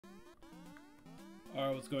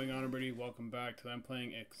Alright, what's going on, everybody? Welcome back to I'm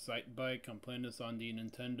playing Excitebike. I'm playing this on the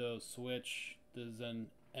Nintendo Switch. This is an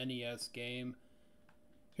NES game.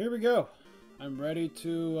 Here we go. I'm ready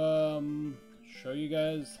to show you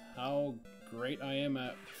guys how great I am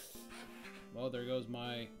at... Well, there goes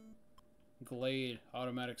my Glade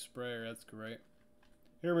automatic sprayer. That's great.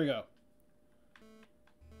 Here we go.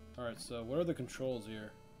 Alright, so what are the controls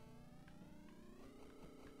here?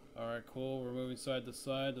 Alright, cool. We're moving side to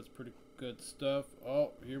side. That's pretty good stuff.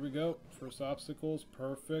 Oh, here we go. First obstacles.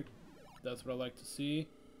 Perfect. That's what I like to see.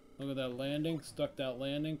 Look at that landing. Stuck that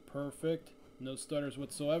landing. Perfect. No stutters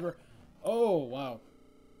whatsoever. Oh, wow.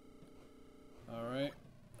 Alright.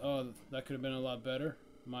 Oh, that could have been a lot better.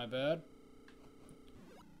 My bad.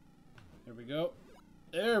 Here we go.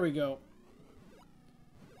 There we go.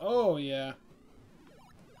 Oh, yeah.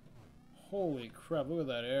 Holy crap. Look at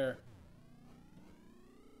that air.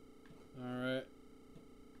 Alright.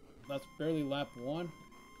 That's barely lap 1.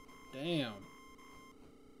 Damn.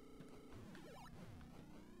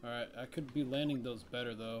 Alright, I could be landing those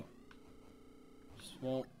better though. Just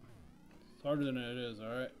won't. It's harder than it is,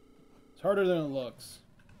 alright? It's harder than it looks.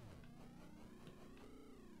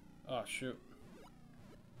 Oh, shoot.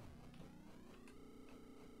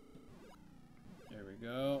 There we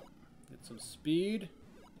go. Get some speed.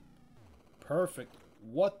 Perfect.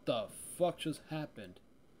 What the fuck just happened?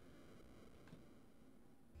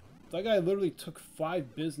 That guy literally took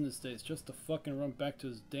 5 business days just to fucking run back to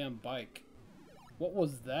his damn bike. What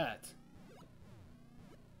was that?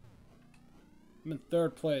 I'm in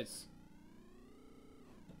 3rd place.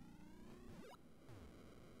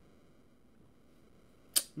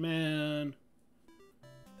 Man.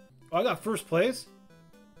 Oh, I got 1st place?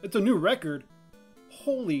 It's a new record.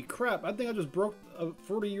 Holy crap. I think I just broke a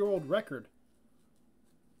 40-year-old record.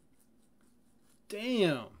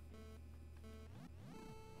 Damn.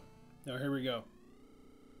 Now here we go.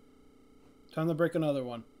 Time to break another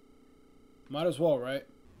one. Might as well, right?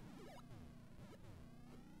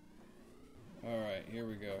 Alright, here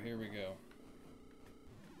we go, here we go.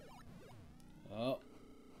 Oh.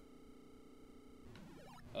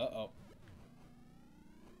 Uh-oh.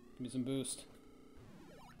 Give me some boost.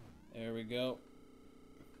 There we go.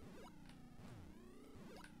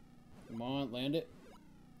 Come on, land it.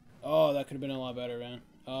 Oh, that could have been a lot better, man.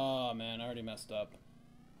 Oh, man, I already messed up.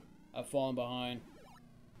 I've fallen behind.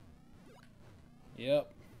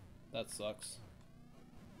 Yep. That sucks.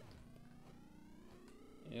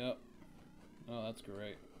 Yep. Oh, that's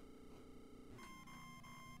great.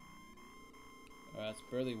 Alright, that's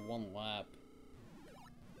barely 1 lap.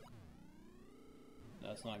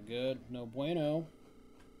 That's not good. No bueno.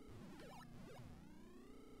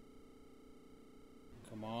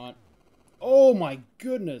 Come on. Oh my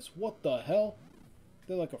goodness! What the hell?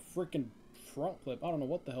 They're like a freaking front flip. I don't know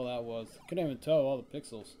what the hell that was. Couldn't even tell all the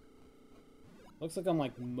pixels. Looks like I'm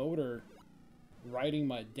like motor riding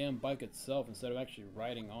my damn bike itself instead of actually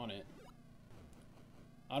riding on it.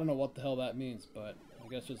 I don't know what the hell that means, but I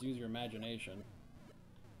guess just use your imagination.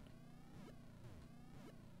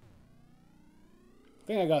 I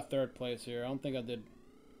think I got 3rd place here. I don't think I did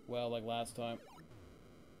well like last time.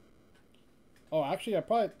 Oh, actually I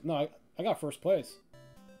probably... No, I got 1st place.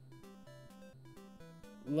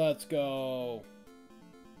 Let's go.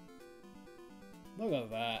 Look at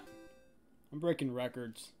that. I'm breaking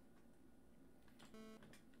records.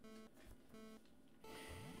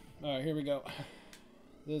 Alright, here we go.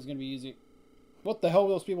 This is gonna be easy. What the hell are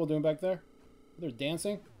those people doing back there? They're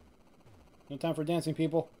dancing? No time for dancing,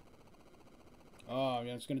 people. Oh,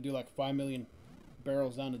 yeah, it's gonna do like 5 million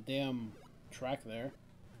barrels down the damn track there.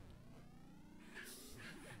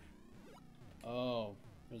 Oh,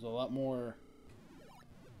 there's a lot more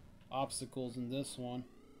obstacles in this one.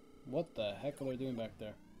 What the heck are they doing back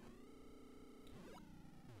there?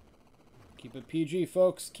 Keep it PG,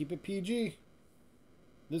 folks. Keep it PG.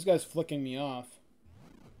 This guy's flicking me off.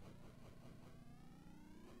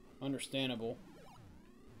 Understandable.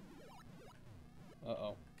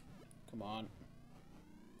 Uh-oh. Come on.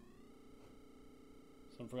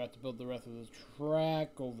 Someone forgot to build the rest of the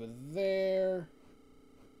track over there.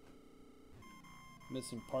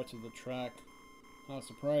 Missing parts of the track. Not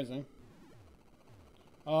surprising.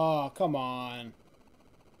 Oh, come on.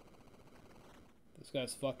 This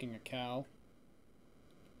guy's fucking a cow.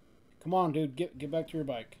 Come on, dude. Get back to your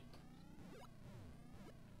bike.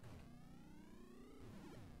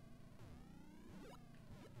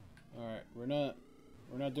 Alright, we're not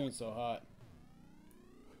doing so hot.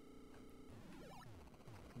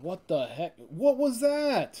 What the heck? What was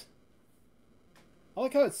that? I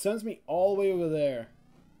like how it sends me all the way over there.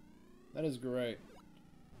 That is great.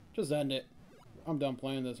 Just end it. I'm done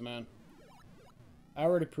playing this, man. I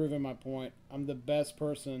already proven my point. I'm the best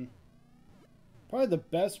person, probably the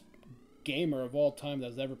best gamer of all time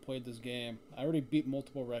that's ever played this game. I already beat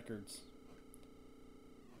multiple records.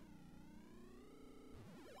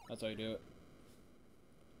 That's how you do it.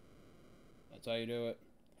 That's how you do it.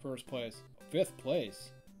 First place. 5th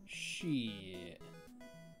place. Shit.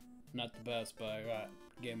 Not the best, but I got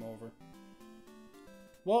game over.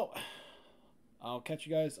 Well, I'll catch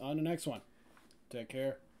you guys on the next one. Take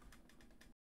care.